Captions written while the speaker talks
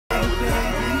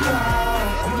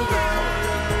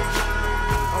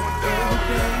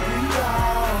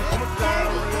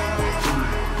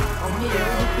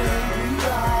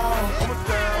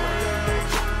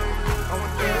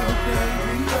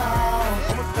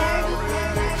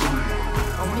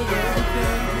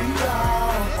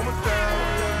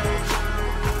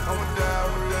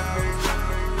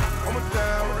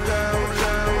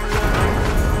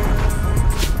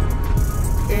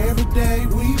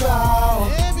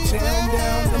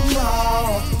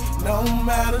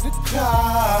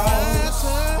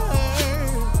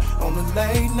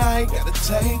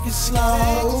take it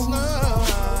slow.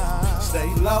 Stay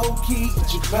low key,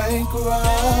 get your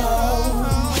bankroll.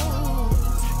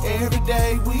 Every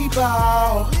day we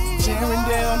ball, tearing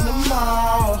down the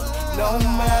mall, no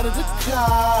matter the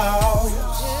cost.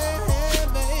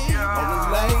 On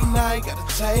a late night, gotta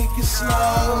take it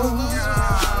slow.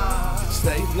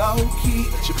 Stay low key,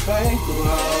 get your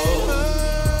bankroll.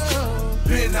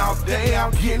 Been all day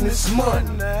out getting this money.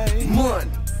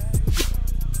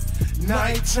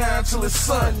 Nighttime till it's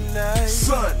sun.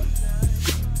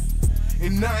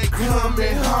 And I ain't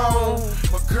coming home.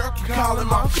 My girl keep calling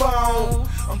my phone.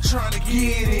 I'm trying to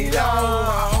get it on.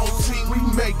 My whole team, we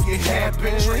make it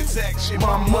happen. Transaction,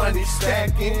 my money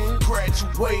stacking.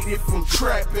 Graduated from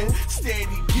trapping, steady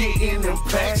getting them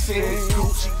packs in.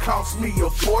 Gucci cost me a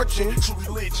fortune. True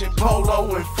religion,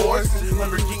 polo enforcing.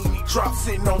 Lamborghini drop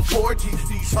sitting on 40.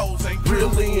 These hoes ain't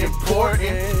really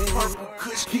important. Purple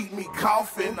kush keep me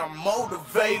coughing. I'm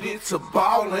motivated to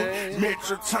ballin'.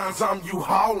 Metro times I'm you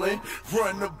haulin'.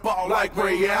 Run the ball like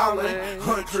Ray Allen.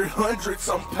 Hundreds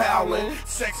I'm palin'.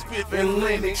 Sex, fifth, and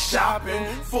Lennox shopping.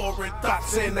 Foreign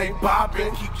thoughts and they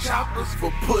bopping. Keep choppers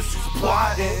for pussies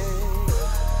plotting.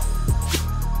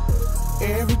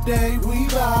 Every day we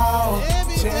ball,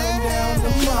 tearing down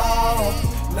the mall,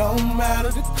 no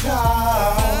matter the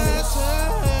cost.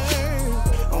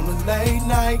 On a late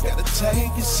night, gotta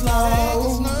take it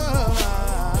slow.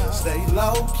 Stay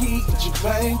low key, get your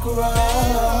bankroll.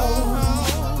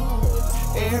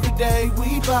 Every day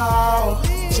we ball,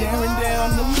 tearing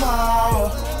down the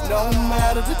mall, no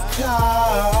matter the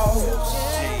cost.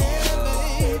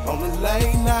 On a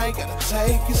late night, gotta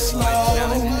take it slow.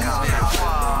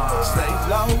 Stay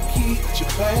low key, get your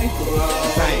bankroll.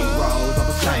 Bankrolls of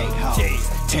a stank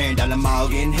hoe. Tearing down the mall,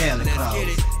 getting hella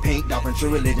clothes. Pink dog from True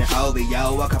Religion,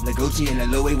 OVO. A couple of Gucci and a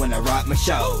Louis when I rock my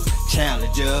shows.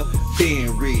 Challenger,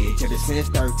 being rich. Ever since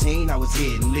 13, I was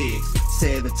hitting licks.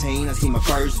 17, I seen my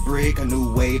first brick. I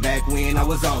knew way back when I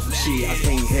was on some shit. I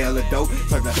seen hella dope,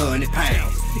 served 100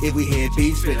 pounds. If we had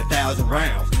beef, spit 1,000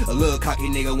 rounds. A little cocky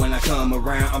nigga when I come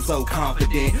around. I'm so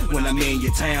confident when I'm in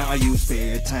your town. I use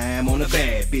spare time on a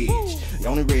bad bitch. The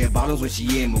only red bottles when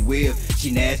she in my whip.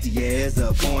 She nasty ass,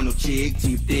 a porno chick.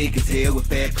 She thick as hell with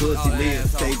fat pussy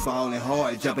lips. Stay ballin'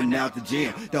 hard, jumping out the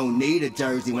gym. Don't need a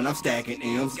jersey when I'm stacking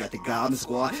M's. Got the Goblin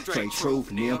Squad, straight truth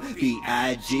from them.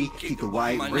 B.I.G. keep the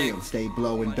white rim. Stay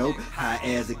blowing dope, high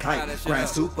as a kite. Grind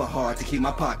super hard to keep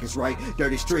my pockets right.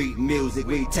 Dirty street music,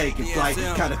 we taking flight.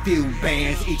 Count a few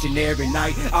bands each and every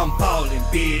night. I'm ballin',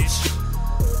 bitch.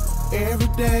 Every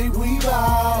day we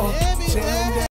ball, tearing down